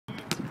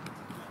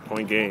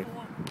Point game.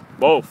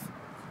 Both.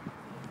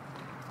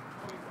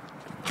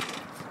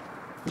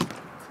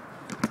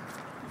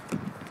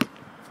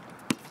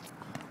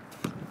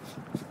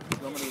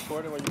 You want me to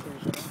record it while you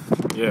finish it?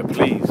 Yeah,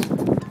 please.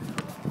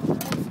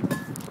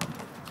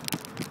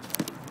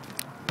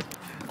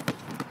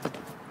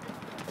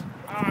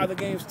 The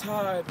game's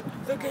tied.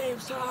 The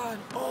game's tied.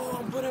 Oh,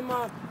 I'm putting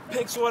my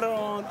pink sweater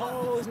on.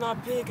 Oh, it's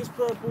not pink, it's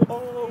purple.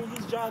 Oh,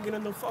 he's jogging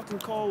in the fucking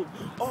cold.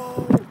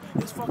 Oh,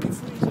 it's fucking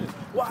freezing.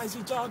 Why is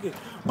he jogging?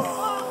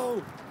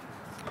 Oh!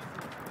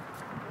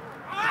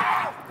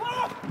 Ah!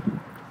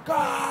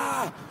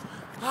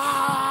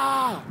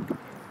 Ah!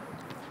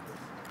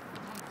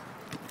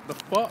 The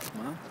fuck,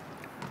 man?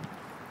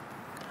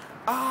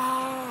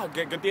 Ah!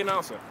 Get the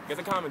announcer. Get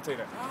the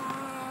commentator.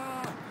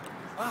 Ah!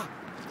 Ah!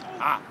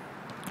 Ah!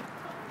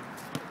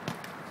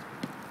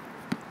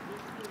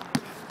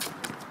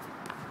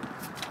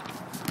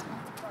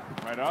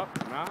 Right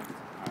up? Nah? Right.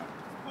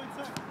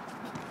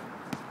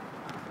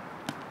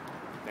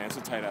 Man, it's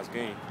a tight ass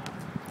game.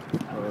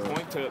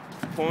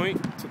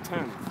 Point to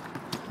 10.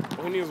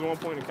 All he needs is 1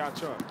 point to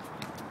catch up.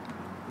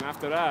 And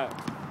after that,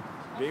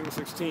 game of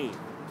 16.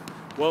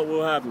 What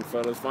will happen,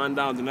 fellas? Find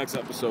out in the next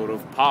episode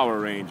of Power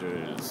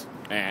Rangers.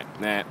 Nah.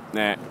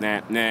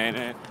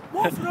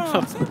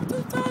 Wolfram!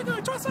 Saber-tooth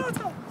tiger!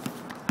 Triceratops!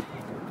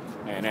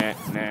 Nah.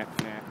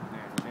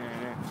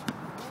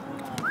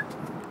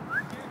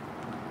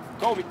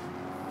 Kobe!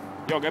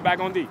 Yo, get back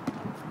on D.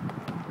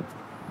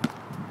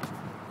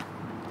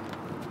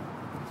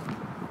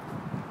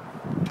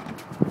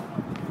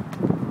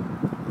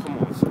 Come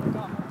on, sir.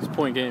 It's a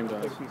point game,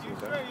 guys.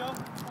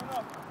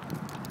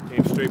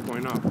 Game straight,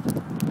 point up.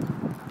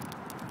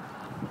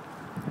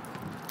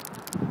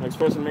 Next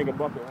person to make a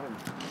bucket, right?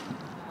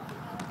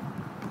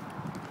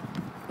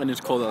 And it's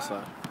cold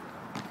outside.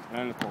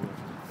 And it's cold.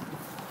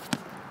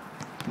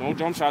 No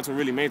jump shots are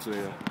really made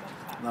today, though.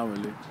 Not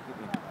really.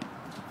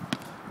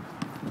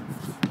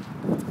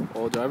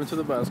 Oh, driving to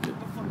the basket.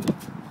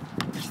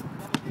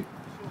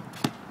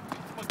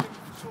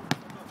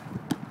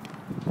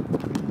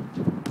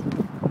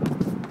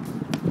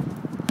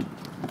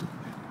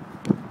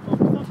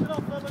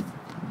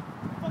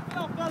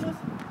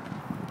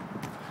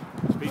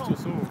 Speak too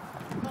soon.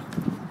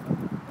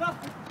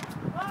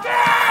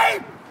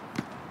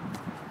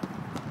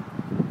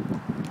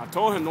 I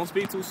told him don't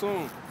speak too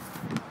soon.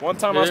 One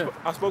time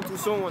I spoke too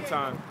soon one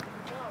time.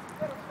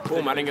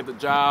 Boom, I didn't get the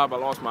job. I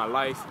lost my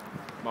life.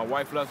 My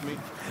wife left me.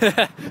 You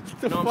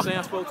know what I'm saying?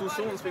 I spoke too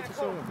soon. Speak too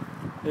soon.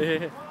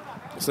 Yeah.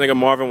 This nigga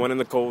Marvin went in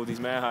the cold. He's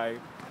mad high.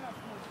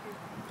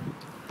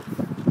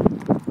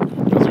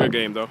 That was a good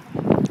game, though.